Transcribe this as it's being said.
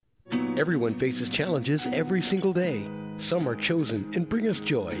Everyone faces challenges every single day. Some are chosen and bring us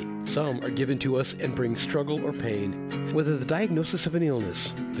joy. Some are given to us and bring struggle or pain. Whether the diagnosis of an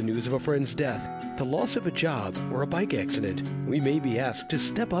illness, the news of a friend's death, the loss of a job, or a bike accident, we may be asked to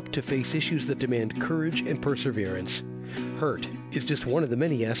step up to face issues that demand courage and perseverance. Hurt is just one of the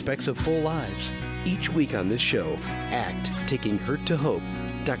many aspects of full lives. Each week on this show, ACT, Taking Hurt to Hope,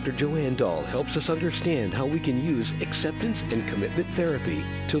 Dr. Joanne Dahl helps us understand how we can use acceptance and commitment therapy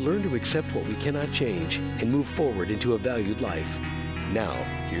to learn to accept what we cannot change and move forward into a valued life. Now,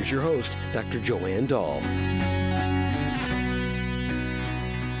 here's your host, Dr. Joanne Dahl.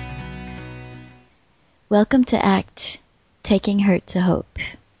 Welcome to ACT, Taking Hurt to Hope.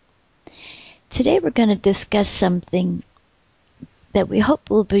 Today we're going to discuss something that we hope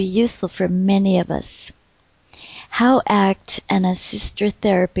will be useful for many of us. How ACT and a sister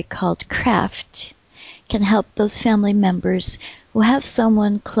therapy called CRAFT can help those family members who have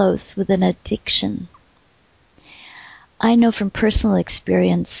someone close with an addiction. I know from personal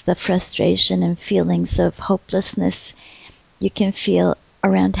experience the frustration and feelings of hopelessness you can feel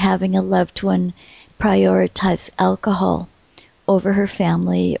around having a loved one prioritize alcohol over her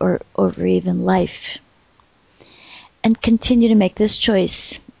family or over even life, and continue to make this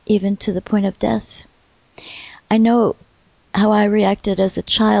choice even to the point of death. I know how I reacted as a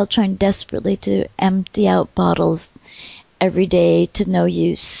child, trying desperately to empty out bottles every day to no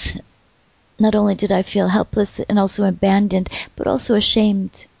use. Not only did I feel helpless and also abandoned, but also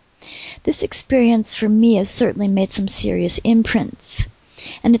ashamed. This experience for me has certainly made some serious imprints,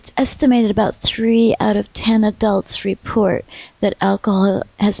 and it's estimated about 3 out of 10 adults report that alcohol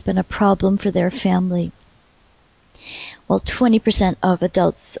has been a problem for their family, while 20% of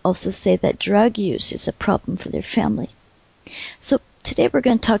adults also say that drug use is a problem for their family. So today we're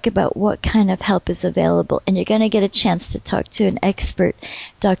going to talk about what kind of help is available, and you're going to get a chance to talk to an expert,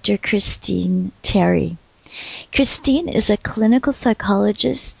 Dr. Christine Terry. Christine is a clinical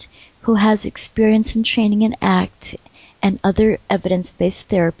psychologist who has experience in training in ACT and other evidence-based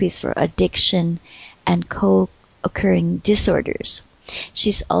therapies for addiction and co-occurring disorders.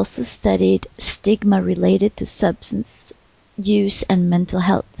 She's also studied stigma related to substance use and mental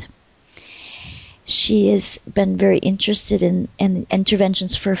health. She has been very interested in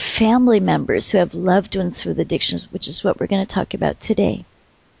interventions for family members who have loved ones with addictions, which is what we're going to talk about today.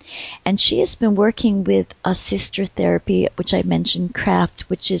 And she has been working with a sister therapy, which I mentioned, CRAFT,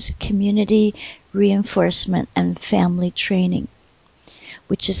 which is Community Reinforcement and Family Training,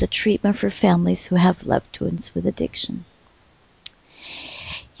 which is a treatment for families who have loved ones with addiction.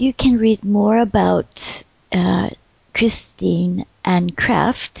 You can read more about Christine and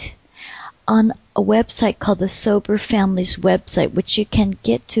CRAFT on a website called the Sober Families website, which you can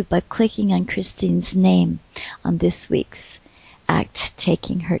get to by clicking on Christine's name on this week's ACT,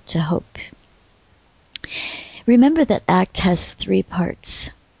 Taking Hurt to Hope. Remember that ACT has 3 parts.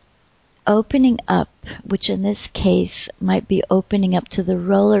 Opening up, which in this case might be opening up to the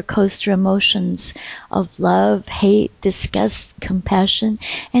roller coaster emotions of love, hate, disgust, compassion,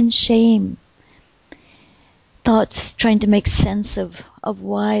 and shame. Thoughts trying to make sense of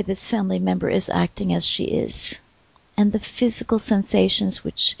why this family member is acting as she is. And the physical sensations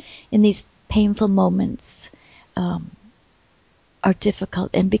which in these painful moments are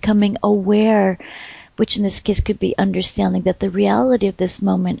difficult, and becoming aware, which in this case could be understanding that the reality of this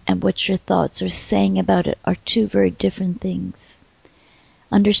moment and what your thoughts are saying about it are 2 very different things.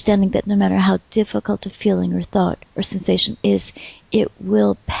 Understanding that no matter how difficult a feeling or thought or sensation is, it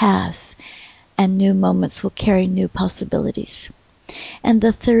will pass, and new moments will carry new possibilities. And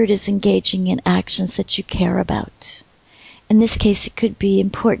the third is engaging in actions that you care about. In this case, it could be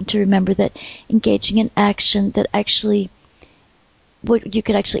important to remember that engaging in action that actually what you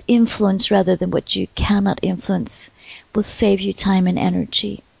could actually influence rather than what you cannot influence will save you time and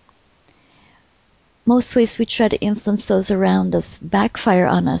energy. Most ways we try to influence those around us backfire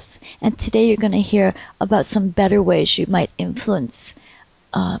on us, and today you're going to hear about some better ways you might influence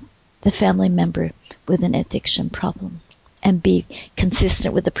the family member with an addiction problem and be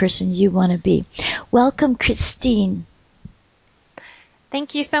consistent with the person you want to be. Welcome, Christine.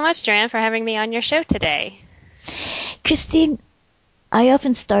 Thank you so much, Joanne, for having me on your show today. Christine, I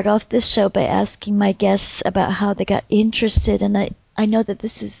often start off this show by asking my guests about how they got interested, and I know that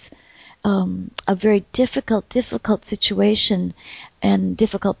this is a very difficult situation and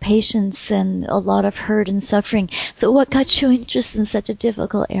difficult patients and a lot of hurt and suffering. So what got you interested in such a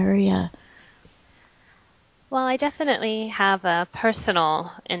difficult area? Well, I definitely have a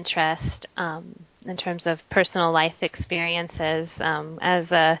personal interest in terms of personal life experiences.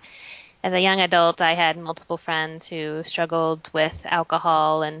 As a as a young adult, I had multiple friends who struggled with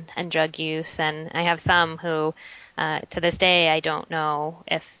alcohol and drug use, and I have some who, to this day, I don't know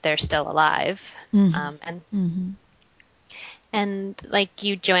if they're still alive. And like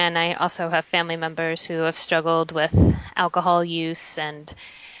you, Joanne, I also have family members who have struggled with alcohol use and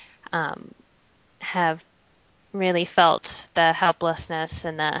have really felt the helplessness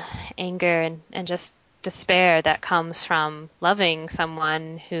and the anger and just despair that comes from loving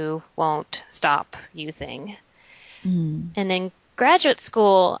someone who won't stop using. And in graduate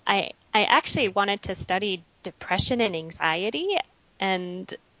school, I actually wanted to study depression and anxiety,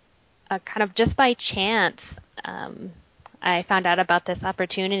 and kind of just by chance, I found out about this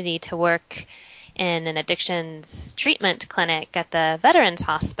opportunity to work in an addictions treatment clinic at the Veterans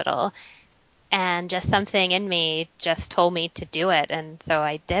Hospital. And just something in me just told me to do it. And so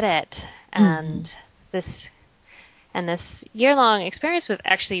I did it. And this year-long experience was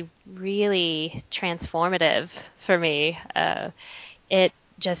actually really transformative for me. It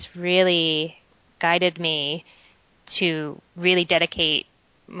just really guided me to really dedicate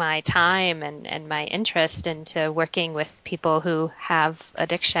my time and my interest into working with people who have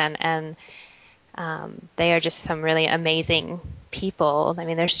addiction. And they are just some really amazing people. I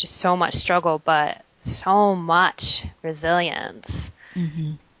mean, there's just so much struggle, but so much resilience.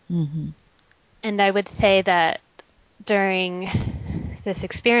 And I would say that during this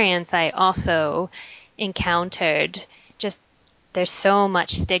experience, I also encountered just there's so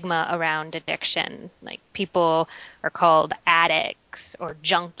much stigma around addiction. Like people are called addicts or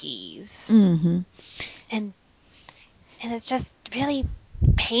junkies. And it's just really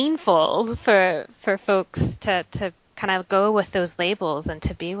painful for folks to kind of go with those labels and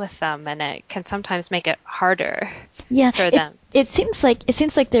to be with them, and it can sometimes make it harder for them. It seems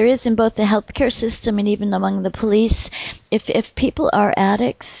like there is in both the healthcare system and even among the police. If people are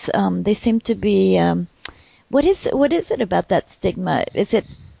addicts, they seem to be. What is it about that stigma? Is it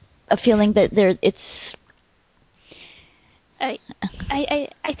a feeling that it's? I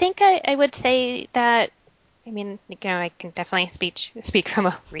think I would say that. I mean, I can definitely speak from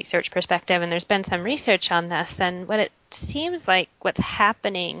a research perspective, and there's been some research on this, and what it seems like what's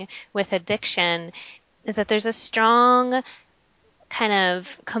happening with addiction is that there's a strong kind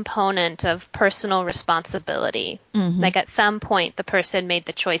of component of personal responsibility. Like at some point, the person made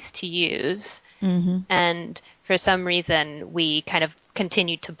the choice to use, and for some reason, we kind of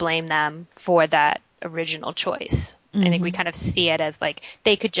continue to blame them for that original choice. I think we kind of see it as like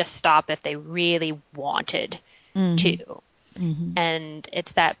they could just stop if they really wanted to. And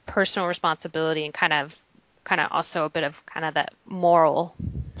it's that personal responsibility and kind of also a bit of kind of that moral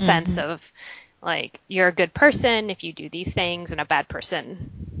sense of like you're a good person if you do these things and a bad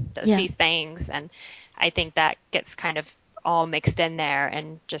person does these things. And I think that gets kind of all mixed in there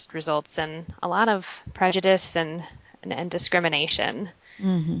and just results in a lot of prejudice and discrimination.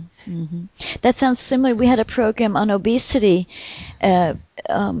 That sounds similar. We had a program on obesity, and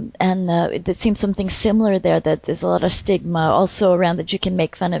it seems something similar there. That there's a lot of stigma also around that you can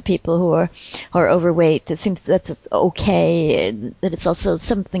make fun of people who are overweight. It seems that's okay. That it's also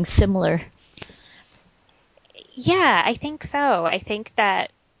something similar. Yeah, I think so. I think that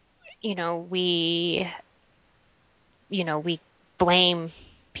we blame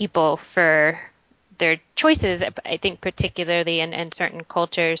people for their choices. I think particularly in certain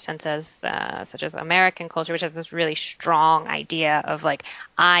cultures, such as American culture, which has this really strong idea of like,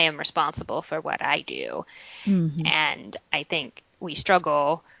 I am responsible for what I do. And I think we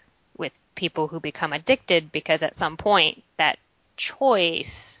struggle with people who become addicted because at some point that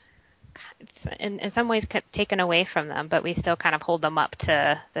choice in some ways gets taken away from them, but we still kind of hold them up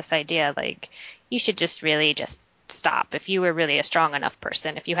to this idea like you should just really just stop. If you were really a strong enough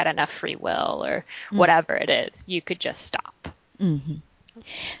person, if you had enough free will or whatever it is, you could just stop.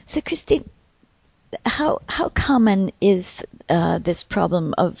 So Christine, how common is this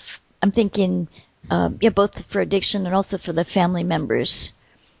problem of, I'm thinking, both for addiction and also for the family members?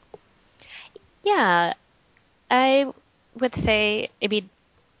 Yeah, I would say,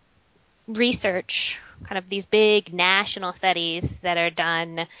 research, kind of these big national studies that are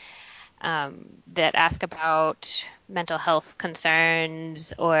done that ask about mental health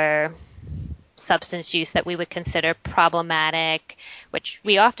concerns or substance use that we would consider problematic, which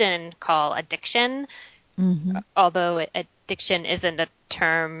we often call addiction, although addiction isn't a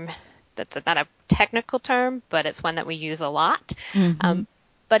term that's not a technical term, but it's one that we use a lot.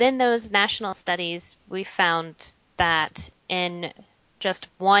 But in those national studies, we found that in just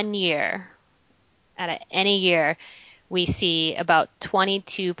 1 year, out of any year, we see about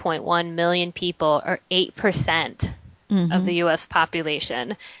 22.1 million people, or 8% of the U.S.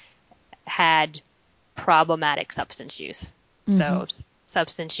 population, had problematic substance use. So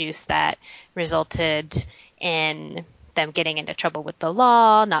substance use that resulted in them getting into trouble with the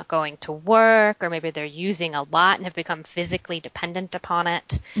law, not going to work, or maybe they're using a lot and have become physically dependent upon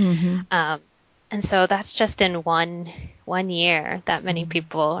it. And so that's just in one year that many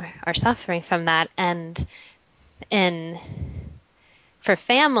people are suffering from that. And for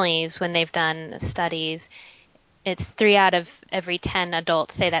families, when they've done studies, it's 3 out of every 10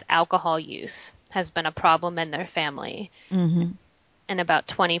 adults say that alcohol use has been a problem in their family. And about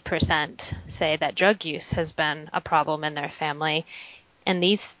 20% say that drug use has been a problem in their family. And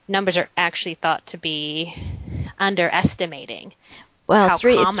these numbers are actually thought to be underestimating how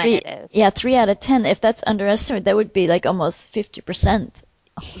common it is. Yeah, 3 out of 10. If that's underestimated, that would be like almost 50%.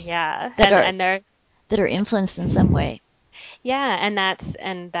 Yeah, that are influenced in some way. Yeah, and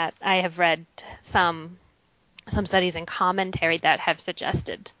that I have read some studies and commentary that have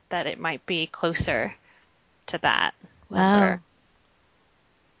suggested that it might be closer to that number.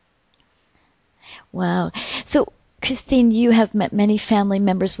 Wow. So, Christine, you have met many family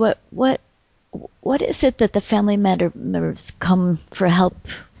members. What is it that the family members come for help?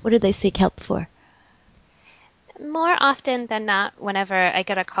 What do they seek help for? More often than not, whenever I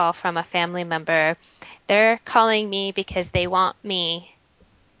get a call from a family member, they're calling me because they want me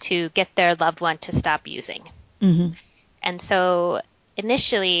to get their loved one to stop using. And so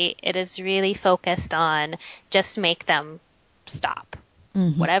initially it is really focused on just make them stop,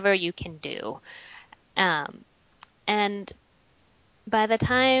 whatever you can do. And by the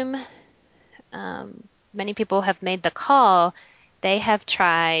time many people have made the call, they have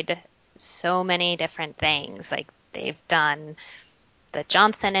tried so many different things. Like they've done the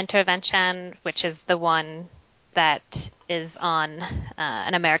Johnson intervention, which is the one that is on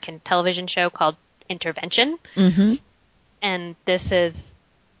an American television show called Intervention. And this is,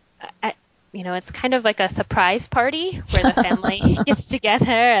 it's kind of like a surprise party where the family gets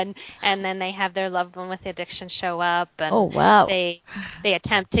together and then they have their loved one with addiction show up, and they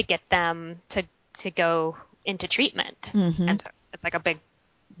attempt to get them to go into treatment. And so it's like a big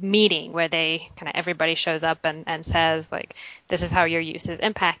meeting where everybody shows up and says, like, this is how your use has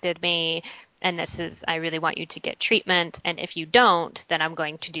impacted me, and I really want you to get treatment, and if you don't, then I'm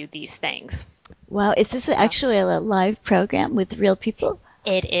going to do these things. Wow, is this actually a live program with real people?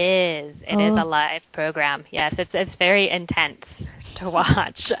 It is. It is a live program. Yes, it's very intense to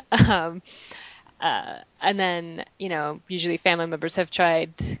watch. And then, usually family members have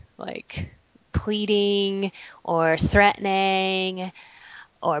tried like pleading or threatening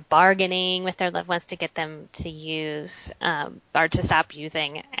or bargaining with their loved ones to get them to use or to stop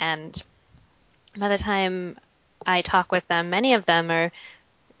using. And by the time I talk with them, many of them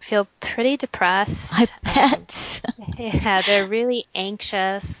feel pretty depressed. I bet. Yeah, they're really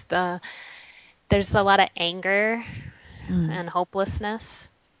anxious. There's a lot of anger and hopelessness.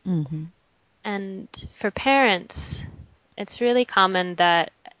 And for parents, it's really common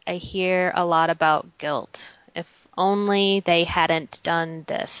that I hear a lot about guilt. If only they hadn't done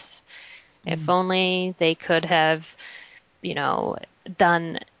this. If only they could have,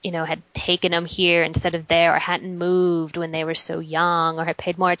 had taken them here instead of there, or hadn't moved when they were so young, or had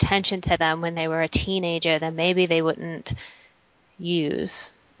paid more attention to them when they were a teenager, then maybe they wouldn't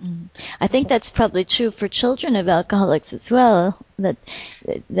use. I think that's probably true for children of alcoholics as well. That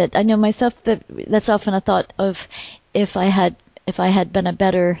I know myself, that's often a thought of if I had been a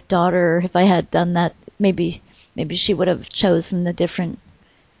better daughter, if I had done that, maybe she would have chosen a different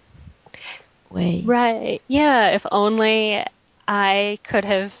way. Right. Yeah. If only I could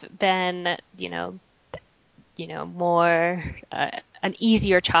have been, more an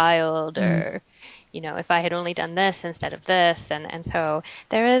easier child, or if I had only done this instead of this, and so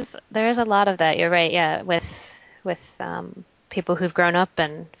there is a lot of that. You're right. Yeah, with people who've grown up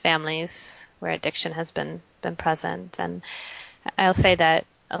in families where addiction has been present, and I'll say that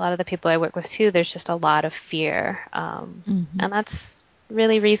a lot of the people I work with too, there's just a lot of fear, and that's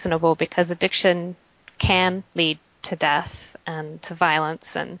really reasonable because addiction can lead to death and to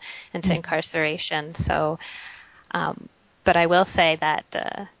violence and to incarceration. So, but I will say that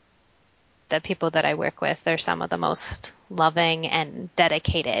the people that I work with are some of the most loving and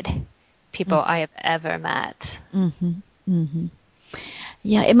dedicated people I have ever met.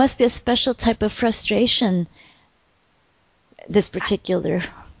 Yeah, it must be a special type of frustration, this particular.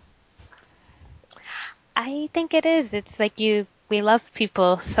 I think it is. It's like we love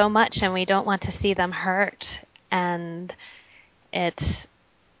people so much and we don't want to see them hurt. And it's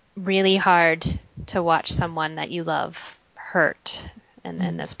really hard to watch someone that you love hurt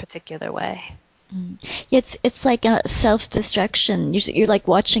in this particular way. It's like a self-destruction. You're like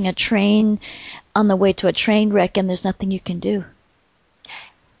watching a train on the way to a train wreck, and there's nothing you can do.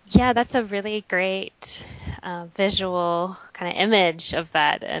 Yeah, that's a really great visual kind of image of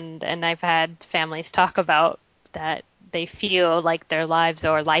that, and I've had families talk about that they feel like their lives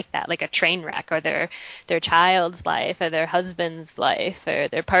are like that, like a train wreck, or their child's life, or their husband's life, or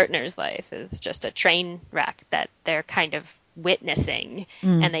their partner's life is just a train wreck that they're kind of witnessing,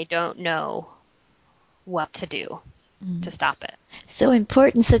 and they don't know what to do to stop it. So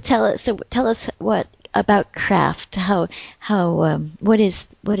important. Tell us what about craft. What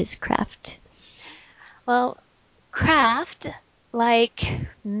is craft? Well, craft, like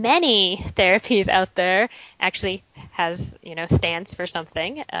many therapies out there, actually has, stands for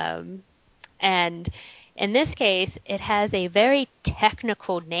something. And in this case, it has a very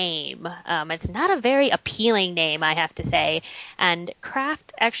technical name. It's not a very appealing name, I have to say. And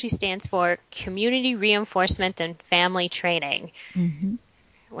CRAFT actually stands for Community Reinforcement and Family Training,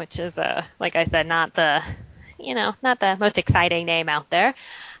 which is, like I said, not the most exciting name out there.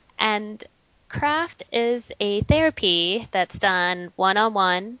 And CRAFT is a therapy that's done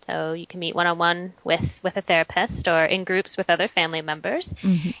one-on-one, so you can meet one-on-one with a therapist or in groups with other family members.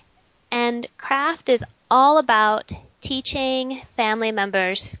 And CRAFT is all about teaching family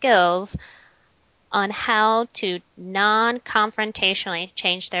members skills on how to non-confrontationally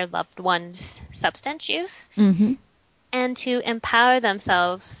change their loved one's substance use and to empower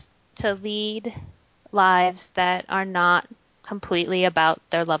themselves to lead lives that are not completely about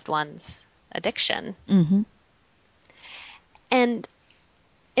their loved one's addiction. And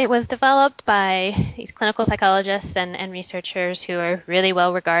it was developed by these clinical psychologists and researchers who are really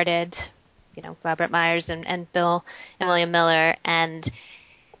well regarded, Robert Myers and Bill and William Miller, and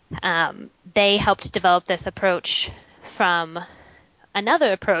they helped develop this approach from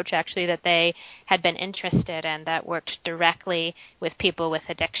another approach, actually, that they had been interested in that worked directly with people with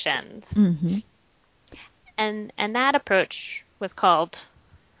addictions. And that approach was called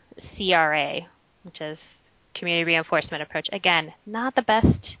CRA, which is Community Reinforcement Approach. Again, not the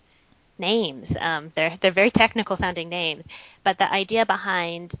best names. They're very technical sounding names. But the idea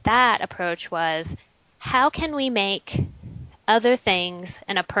behind that approach was, how can we make other things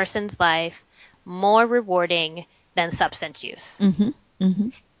in a person's life more rewarding than substance use?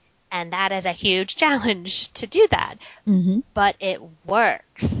 And that is a huge challenge to do that. But it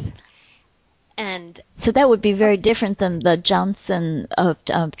works. And so that would be very different than the Johnson of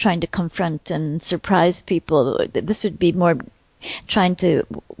trying to confront and surprise people. This would be more trying to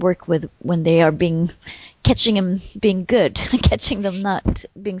work with when they are catching them being good, catching them not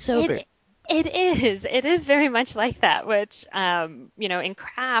being sober. It is very much like that, which, in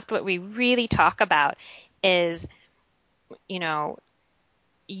CRAFT, what we really talk about is,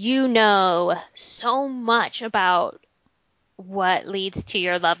 so much about what leads to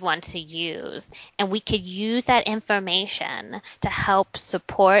your loved one to use. And we could use that information to help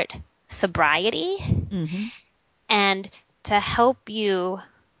support sobriety and to help you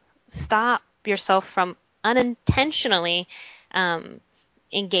stop yourself from unintentionally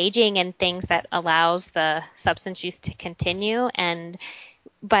engaging in things that allows the substance use to continue. And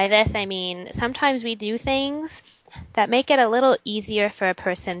by this, I mean, sometimes we do things that make it a little easier for a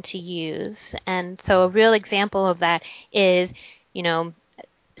person to use. And so a real example of that is,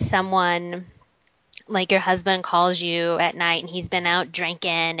 someone like your husband calls you at night and he's been out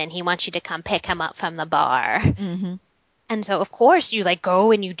drinking and he wants you to come pick him up from the bar. And so, of course, you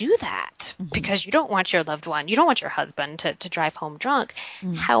go and you do that because you don't want your loved one, you don't want your husband to drive home drunk.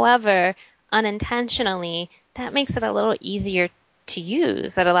 However, unintentionally, that makes it a little easier to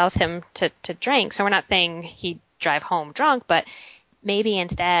use. That allows him to drink. So we're not saying he'd drive home drunk, but maybe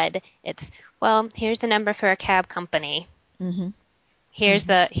instead it's, well, here's the number for a cab company. Here's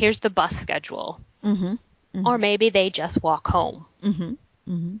the bus schedule. Or maybe they just walk home.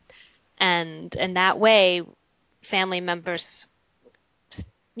 And that way, family members,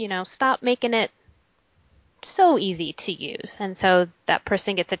 stop making it so easy to use. And so that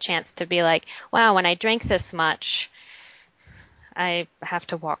person gets a chance to be like, wow, when I drank this much, I have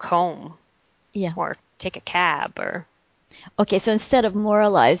to walk home. Or take a cab or. Okay, so instead of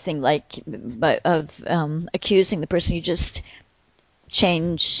moralizing, accusing the person, you just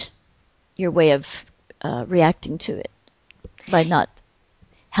change your way of reacting to it by not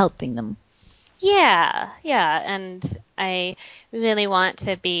helping them. Yeah. And I really want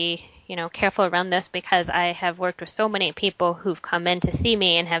to be, careful around this because I have worked with so many people who've come in to see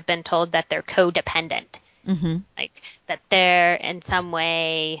me and have been told that they're codependent. Like that they're in some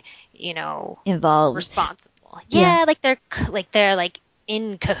way, involved, responsible. Yeah, like they're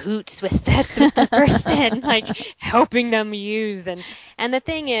in cahoots with the person, like helping them use. And the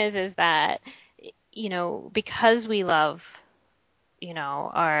thing is that, because we love,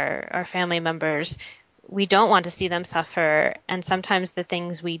 our family members, we don't want to see them suffer. And sometimes the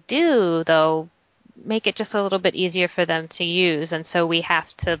things we do, though, make it just a little bit easier for them to use. And so we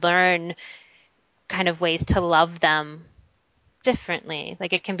have to learn kind of ways to love them differently.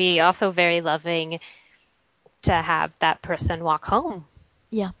 Like it can be also very loving to have that person walk home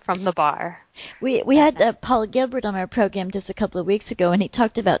Yeah. from the bar. We had Paul Gilbert on our program just a couple of weeks ago, and he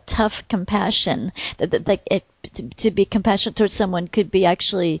talked about tough compassion. To be compassionate towards someone could be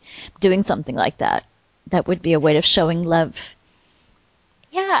actually doing something like that. That would be a way of showing love.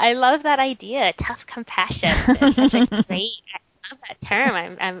 Yeah, I love that idea. Tough compassion. It's such a great. I love that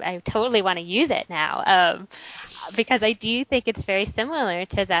term. I totally want to use it now, because I do think it's very similar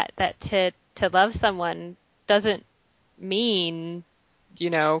to that. That to love someone doesn't mean,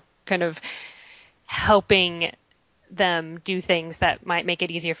 kind of helping them do things that might make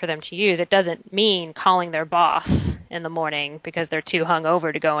it easier for them to use. It doesn't mean calling their boss in the morning because they're too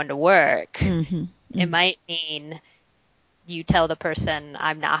hungover to go into work. Mm-hmm. It might mean you tell the person,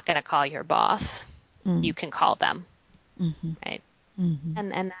 I'm not going to call your boss. You can call them. Right.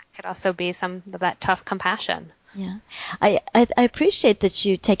 And that could also be some of that tough compassion. Yeah. I appreciate that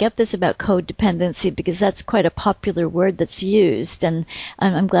you take up this about codependency, because that's quite a popular word that's used. And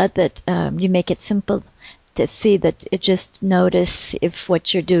I'm glad that you make it simple to see that it just notice if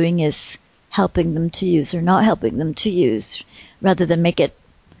what you're doing is helping them to use or not helping them to use, rather than make it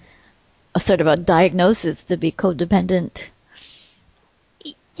a sort of a diagnosis to be codependent.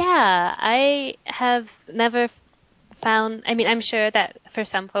 Yeah, I have never found, I mean, I'm sure that for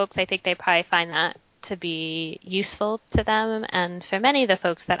some folks, I think they probably find that to be useful to them. And for many of the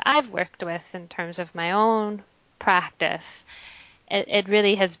folks that I've worked with in terms of my own practice, it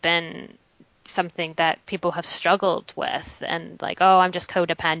really has been something that people have struggled with, and like, oh, I'm just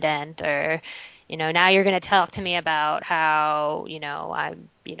codependent, or, now you're going to talk to me about how, I'm,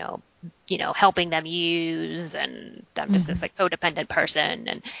 helping them use, and I'm just this like codependent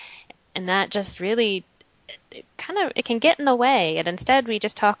person. And that just really, it can get in the way. And instead we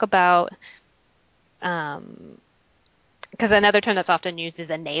just talk about, because another term that's often used is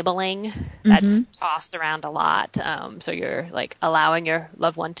enabling. That's tossed around a lot. So you're like allowing your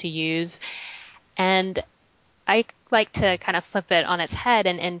loved one to use. And I like to kind of flip it on its head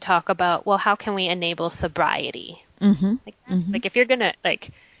and talk about, well, how can we enable sobriety? Like that's like,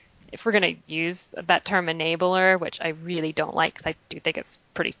 if we're gonna use that term enabler, which I really don't like because I do think it's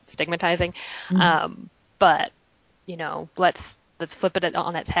pretty stigmatizing. But let's flip it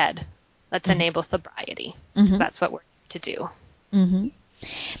on its head. Let's enable sobriety, because that's what we're to do.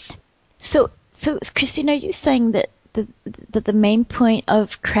 So Christine, are you saying that the main point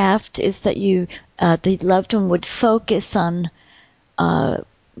of craft is that the loved one would focus on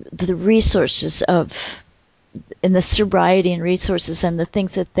the resources in the sobriety and resources and the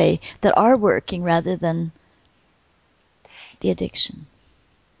things that are working, rather than the addiction?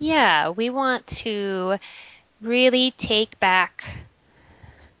 Yeah, we want to really take back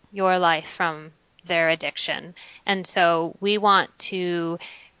your life from their addiction. And so we want to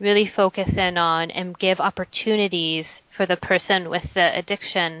really focus in on and give opportunities for the person with the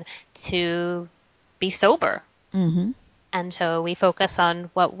addiction to be sober. And so we focus on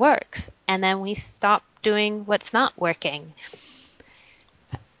what works, and then we stop doing what's not working.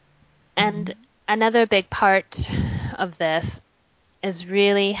 And another big part of this is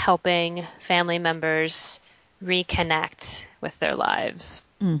really helping family members reconnect with their lives.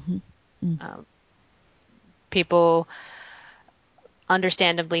 People,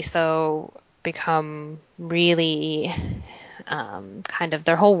 understandably so, become really kind of,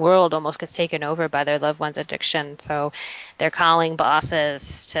 their whole world almost gets taken over by their loved one's addiction. So they're calling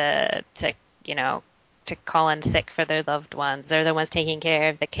bosses to call in sick for their loved ones. They're the ones taking care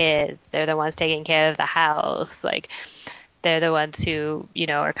of the kids. They're the ones taking care of the house. Like, they're the ones who,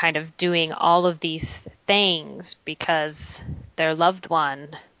 are kind of doing all of these things because their loved one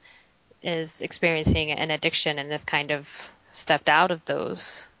is experiencing an addiction and has kind of stepped out of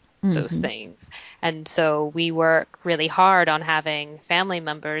those things. And so we work really hard on having family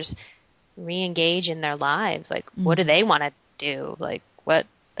members re-engage in their lives. Like, what do they want to do? Like,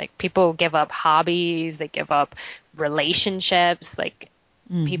 people give up hobbies, they give up relationships, like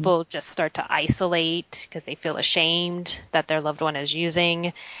people just start to isolate because they feel ashamed that their loved one is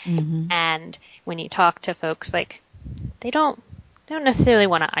using. And when you talk to folks, like, they don't necessarily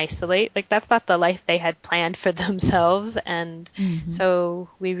want to isolate. Like, that's not the life they had planned for themselves. And so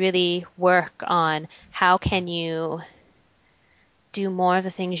we really work on how can you do more of the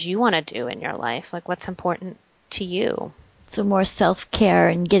things you want to do in your life, like what's important to you. So more self-care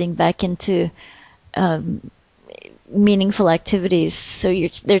and getting back into meaningful activities, so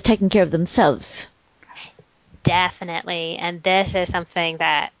they're taking care of themselves. Definitely. And this is something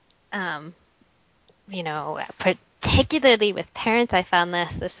that, particularly with parents, I found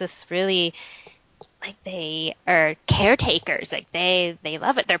this is really, like, they are caretakers. Like they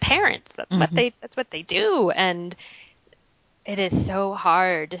love it. They're parents. That's what they do. And it is so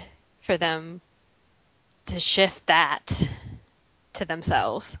hard for them to shift that to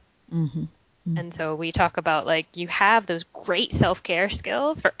themselves. Mm-hmm. And so we talk about, like, you have those great self-care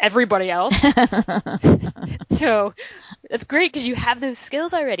skills for everybody else. So that's great because you have those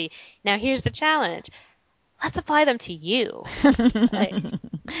skills already. Now here's the challenge. Let's apply them to you.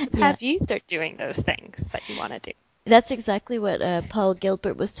 Let's have you start doing those things that you want to do. That's exactly what Paul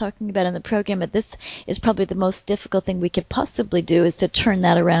Gilbert was talking about in the program. But this is probably the most difficult thing we could possibly do, is to turn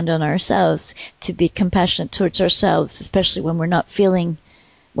that around on ourselves, to be compassionate towards ourselves, especially when we're not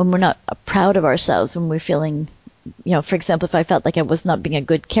proud of ourselves, when we're feeling, for example, if I felt like I was not being a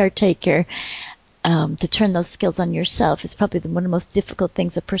good caretaker, to turn those skills on yourself is probably one of the most difficult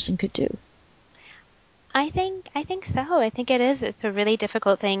things a person could do. I think so. I think it is. It's a really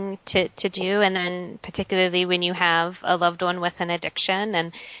difficult thing to do. And then particularly when you have a loved one with an addiction,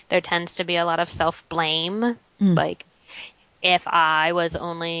 and there tends to be a lot of self-blame. Like, if I was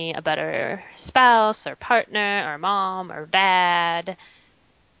only a better spouse or partner or mom or dad,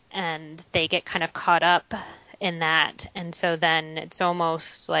 and they get kind of caught up in that. And so then it's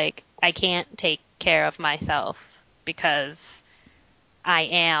almost like I can't take care of myself because I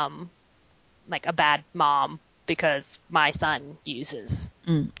am like a bad mom because my son uses.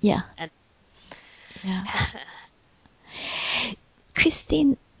 Yeah. And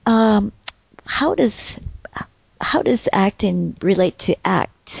Christine, how does acting relate to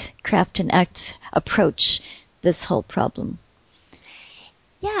ACT, Craft and ACT approach this whole problem?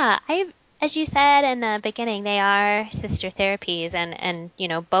 Yeah, as you said in the beginning, they are sister therapies, and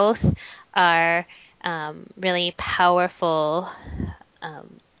both are really powerful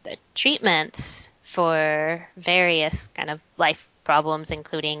treatments for various kind of life problems,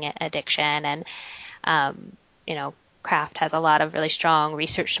 including addiction. And Craft has a lot of really strong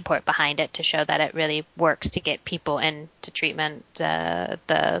research support behind it to show that it really works to get people into treatment.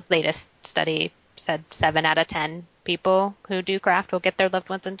 The latest study said 7 out of 10 people who do Craft will get their loved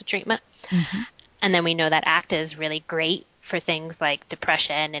ones into treatment. And then we know that ACT is really great for things like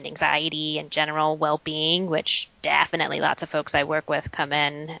depression and anxiety and general well-being, which definitely lots of folks I work with come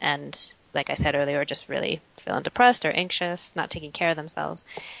in and, like I said earlier, just really feeling depressed or anxious, not taking care of themselves.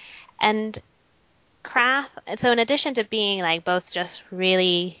 And Craft, so in addition to being like both just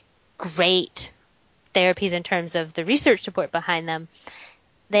really great therapies in terms of the research support behind them,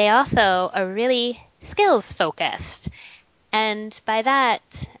 they also are really skills focused. And by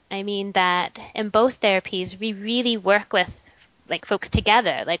that, I mean that in both therapies, we really work with like folks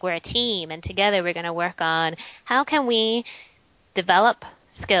together, like we're a team, and together we're going to work on how can we develop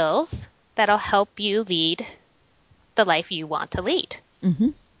skills that'll help you lead the life you want to lead.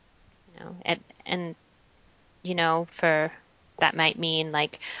 And for that might mean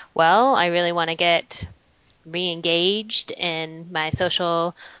like, well, I really want to get re-engaged in my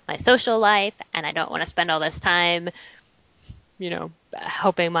social life, and I don't want to spend all this time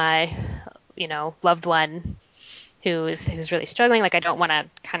helping my loved one who's really struggling. Like, I don't want to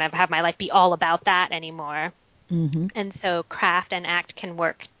kind of have my life be all about that anymore. And so Craft and ACT can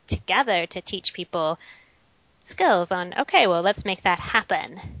work together to teach people skills on, okay, well, let's make that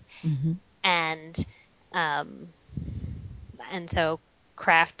happen. And so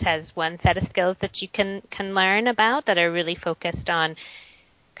Craft has one set of skills that you can learn about that are really focused on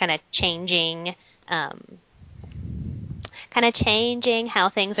kind of changing how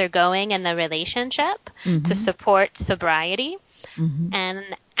things are going in the relationship to support sobriety. And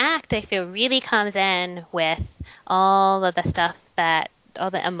ACT, I feel, really comes in with all of the stuff all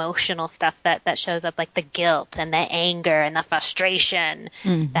the emotional stuff that shows up, like the guilt and the anger and the frustration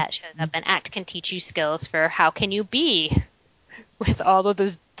that shows up. And ACT can teach you skills for how can you be with all of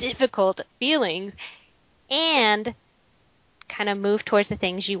those difficult feelings and kind of move towards the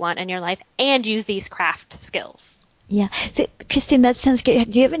things you want in your life and use these craft skills. Yeah. So, Christine, that sounds great.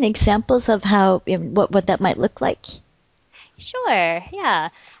 Do you have any examples of how, what that might look like? Sure. Yeah.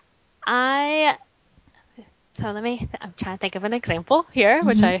 I'm trying to think of an example here,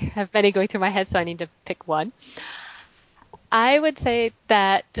 which I have many going through my head, so I need to pick one. I would say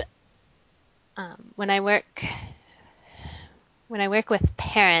that when I work with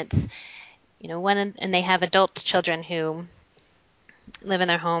parents, and they have adult children who live in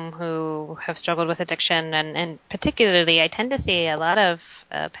their home who have struggled with addiction, and particularly I tend to see a lot of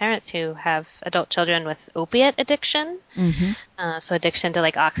parents who have adult children with opiate addiction, so addiction to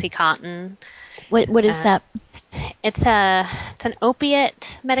like OxyContin. What is that? It's an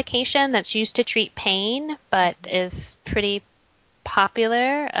opiate medication that's used to treat pain, but is pretty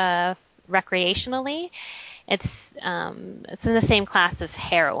popular recreationally. It's in the same class as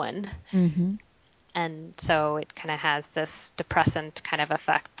heroin. And so it kind of has this depressant kind of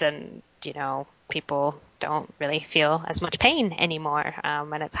effect, and, people don't really feel as much pain anymore,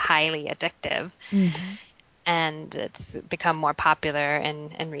 and it's highly addictive. And it's become more popular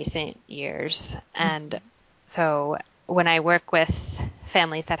in recent years. And so when I work with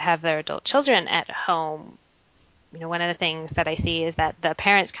families that have their adult children at home, one of the things that I see is that the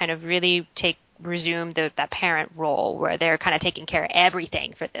parents kind of really resume that parent role where they're kind of taking care of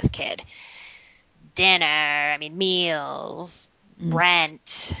everything for this kid. Dinner, meals,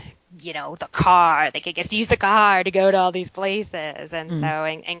 rent, the car. They could just use the car to go to all these places. And so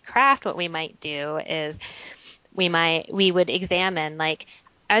in craft, what we might do is we would examine, like,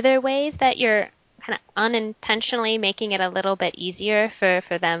 are there ways that you're kind of unintentionally making it a little bit easier for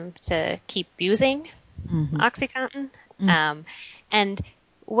them to keep using OxyContin? And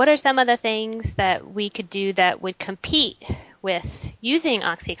what are some of the things that we could do that would compete with using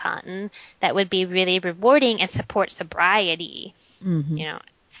OxyContin that would be really rewarding and support sobriety?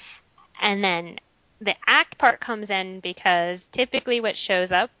 And then the ACT part comes in because typically what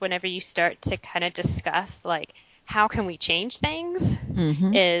shows up whenever you start to kind of discuss, like, how can we change things,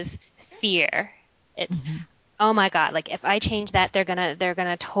 is fear. It's, oh my God, like, if I change that, they're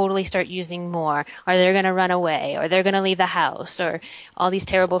gonna totally start using more, or they're gonna run away, or they're gonna leave the house, or all these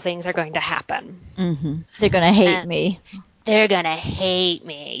terrible things are going to happen. They're gonna hate me. They're gonna hate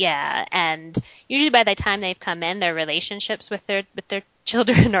me, yeah. And usually by the time they've come in, their relationships with their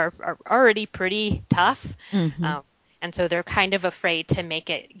children are already pretty tough. And so they're kind of afraid to make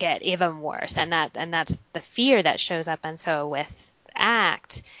it get even worse. And that's the fear that shows up. And so with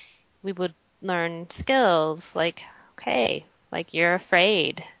ACT, we would learn skills like, okay, like, you're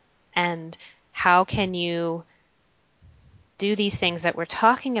afraid, and how can you do these things that we're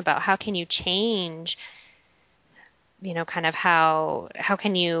talking about? How can you change, kind of how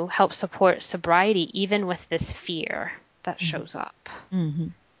can you help support sobriety even with this fear that shows up?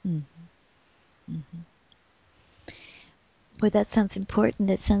 Boy, that sounds important.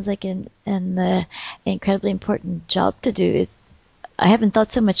 It sounds like an incredibly important job to do. I haven't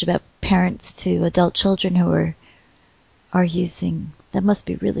thought so much about parents to adult children who are using. That must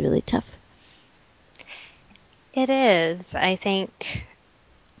be really, really tough. It is. I think,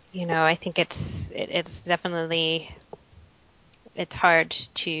 it's definitely, it's hard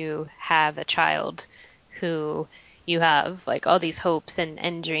to have a child who you have, like, all these hopes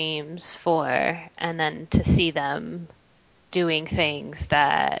and dreams for, and then to see them doing things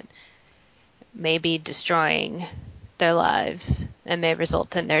that may be destroying their lives and may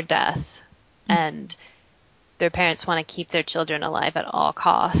result in their death. And their parents want to keep their children alive at all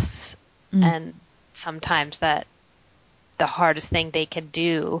costs. And sometimes that the hardest thing they can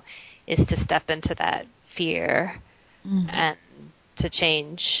do is to step into that fear and to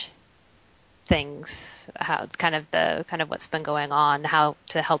change things, how kind of what's been going on, how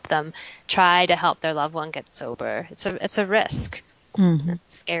to help them try to help their loved one get sober. It's a risk.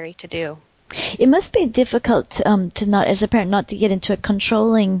 It's scary to do. It must be difficult to not, as a parent, not to get into a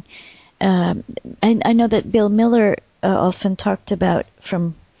controlling. I know that Bill Miller often talked about,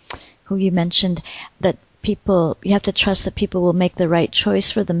 from who you mentioned, that you have to trust that people will make the right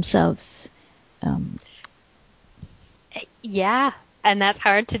choice for themselves. Yeah, and that's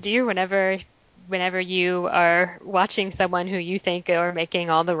hard to do whenever you are watching someone who you think are making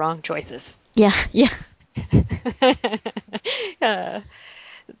all the wrong choices. Yeah.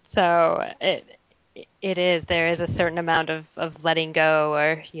 So there is a certain amount of letting go,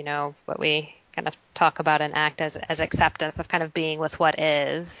 or, what we kind of talk about in ACT as acceptance of kind of being with what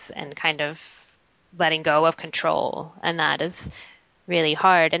is, and kind of letting go of control. And that is really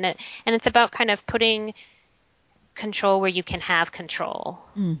hard. And it's about kind of putting control where you can have control,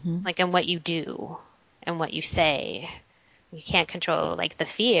 like in what you do and what you say. You can't control, like, the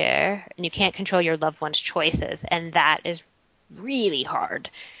fear, and you can't control your loved one's choices. And that is really hard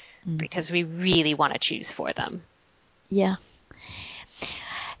because we really want to choose for them. Yeah.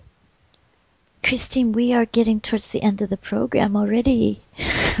 Christine, we are getting towards the end of the program already.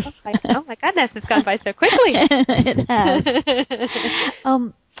 Oh my goodness, it's gone by so quickly. It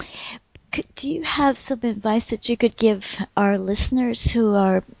has. Do you have some advice that you could give our listeners who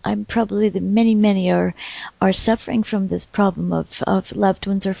are, I'm probably the many are suffering from this problem of loved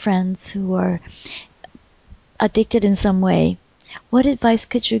ones or friends who are addicted in some way? What advice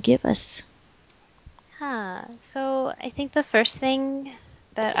could you give us? So I think the first thing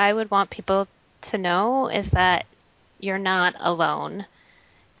that I would want people to know is that you're not alone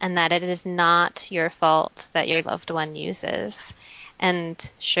and that it is not your fault that your loved one uses.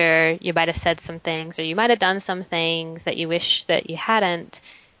 And sure, you might have said some things or you might have done some things that you wish that you hadn't,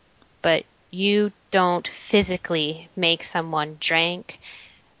 but you don't physically make someone drink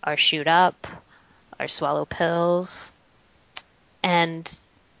or shoot up or swallow pills. And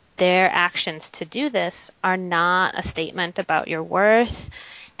their actions to do this are not a statement about your worth,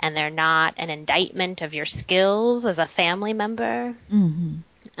 and they're not an indictment of your skills as a family member. Mm-hmm.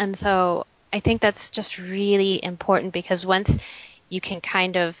 And so I think that's just really important, because once you can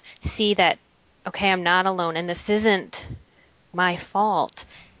kind of see that, okay, I'm not alone and this isn't my fault,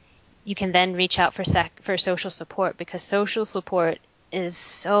 you can then reach out for social support, because social support is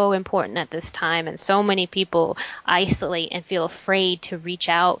so important at this time, and so many people isolate and feel afraid to reach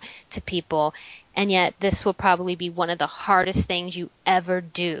out to people. And yet this will probably be one of the hardest things you ever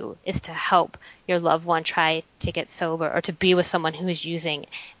do, is to help your loved one try to get sober or to be with someone who is using.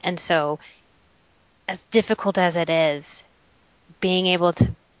 And so, as difficult as it is, being able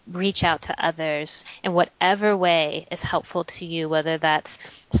to reach out to others in whatever way is helpful to you, whether that's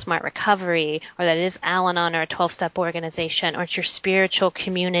Smart Recovery or that is Al-Anon or a 12-step organization or it's your spiritual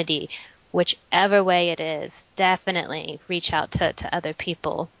community, whichever way it is, definitely reach out to other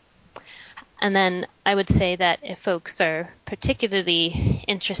people. And then I would say that if folks are particularly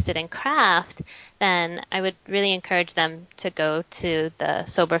interested in craft, then I would really encourage them to go to the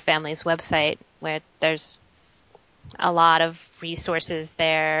Sober Families website, where there's a lot of resources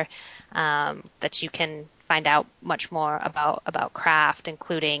there that you can find out much more about craft,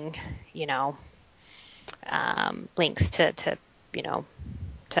 including, links to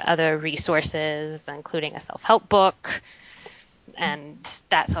other resources, including a self-help book. And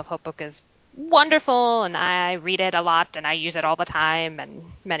that self-help book is wonderful, and I read it a lot, and I use it all the time, and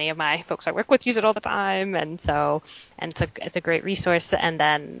many of my folks I work with use it all the time, and it's a great resource. And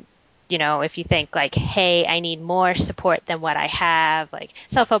then, if you think like, hey, I need more support than what I have, like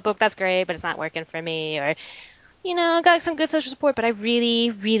self-help book, that's great, but it's not working for me, or, I got some good social support, but I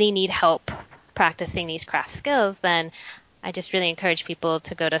really, really need help practicing these craft skills, then I just really encourage people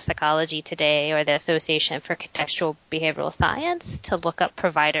to go to Psychology Today or the Association for Contextual Behavioral Science to look up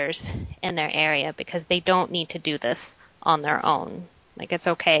providers in their area, because they don't need to do this on their own. Like, it's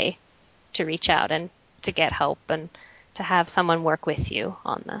okay to reach out and to get help and to have someone work with you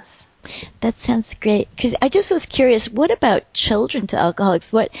on this. That sounds great. Because I just was curious, what about children to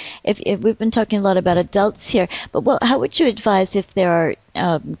alcoholics? What if we've been talking a lot about adults here, but how would you advise if there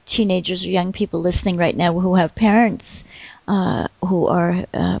are teenagers or young people listening right now who have parents who are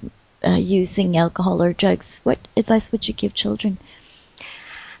using alcohol or drugs? What advice would you give children?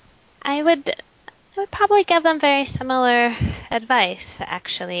 I would probably give them very similar advice,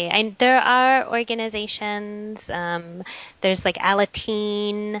 actually. There are organizations, there's like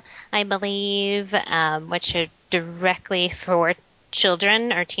Alateen, I believe, which are directly for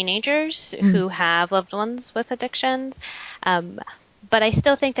children or teenagers who have loved ones with addictions. But I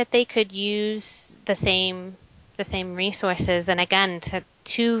still think that they could use the same resources, and again,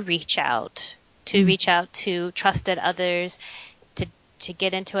 to reach out to trusted others, to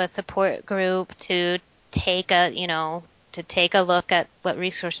get into a support group, to take a look at what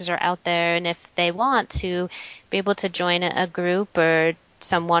resources are out there, and if they want to be able to join a group or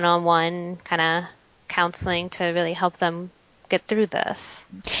some one-on-one kind of counseling to really help them get through this.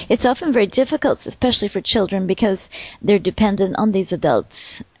 It's often very difficult, especially for children, because they're dependent on these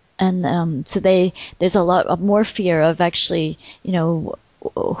adults, and so there's a lot more fear of actually,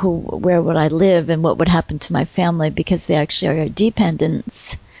 where would I live and what would happen to my family, because they actually are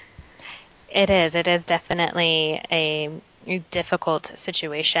dependents. It is definitely a difficult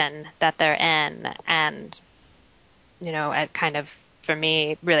situation that they're in, and it kind of, for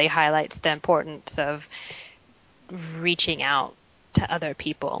me, really highlights the importance of reaching out to other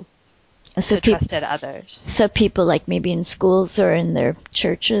people, to trusted others. So people like maybe in schools or in their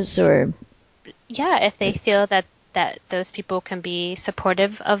churches, or if they feel that those people can be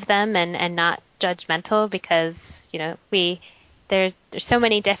supportive of them and not judgmental, because there's so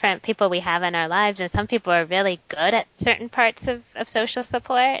many different people we have in our lives, and some people are really good at certain parts of social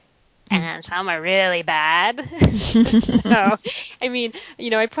support, and some are really bad. So, I mean,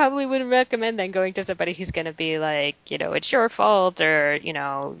 I probably wouldn't recommend then going to somebody who's going to be like, it's your fault, or,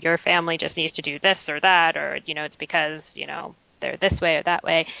 your family just needs to do this or that, or, it's because, they're this way or that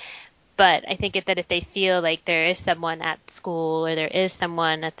way. But I think that if they feel like there is someone at school, or there is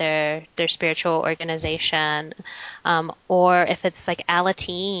someone at their spiritual organization, or if it's like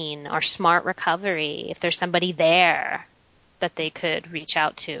Alateen or Smart Recovery, if there's somebody there that they could reach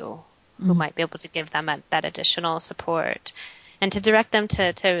out to who might be able to give them that additional support, and to direct them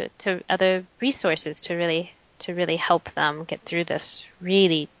to other resources to really help them get through this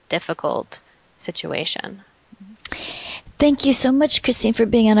really difficult situation. Thank you so much, Christine, for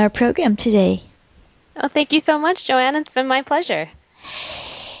being on our program today. Oh, thank you so much, Joanne. It's been my pleasure.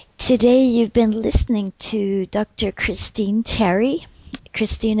 Today you've been listening to Dr. Christine Terry.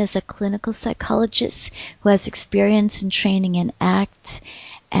 Christine is a clinical psychologist who has experience in training in ACT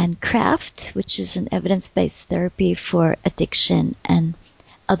and CRAFT, which is an evidence-based therapy for addiction and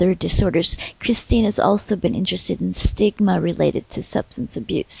other disorders. Christine has also been interested in stigma related to substance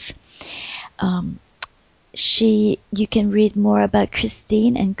abuse. You can read more about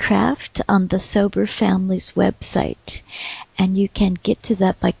Christine and CRAFT on the Sober Families website, and you can get to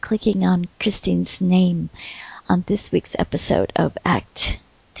that by clicking on Christine's name on this week's episode of ACT,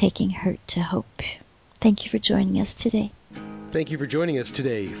 Taking Hurt to Hope. Thank you for joining us today. Thank you for joining us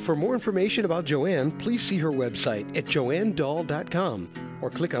today. For more information about Joanne, please see her website at joannedahl.com or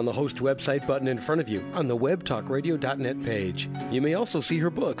click on the host website button in front of you on the webtalkradio.net page. You may also see her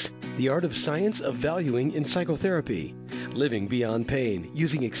books, The Art of Science of Valuing in Psychotherapy, Living Beyond Pain,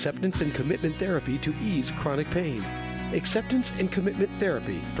 Using Acceptance and Commitment Therapy to Ease Chronic Pain, Acceptance and Commitment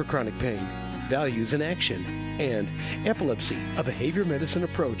Therapy for Chronic Pain, Values in Action, and Epilepsy, a behavior medicine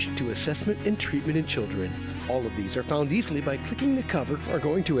approach to assessment and treatment in children. All of these are found easily by clicking the cover or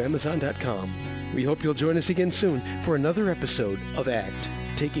going to Amazon.com. We hope you'll join us again soon for another episode of ACT,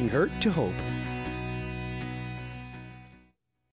 Taking Hurt to Hope.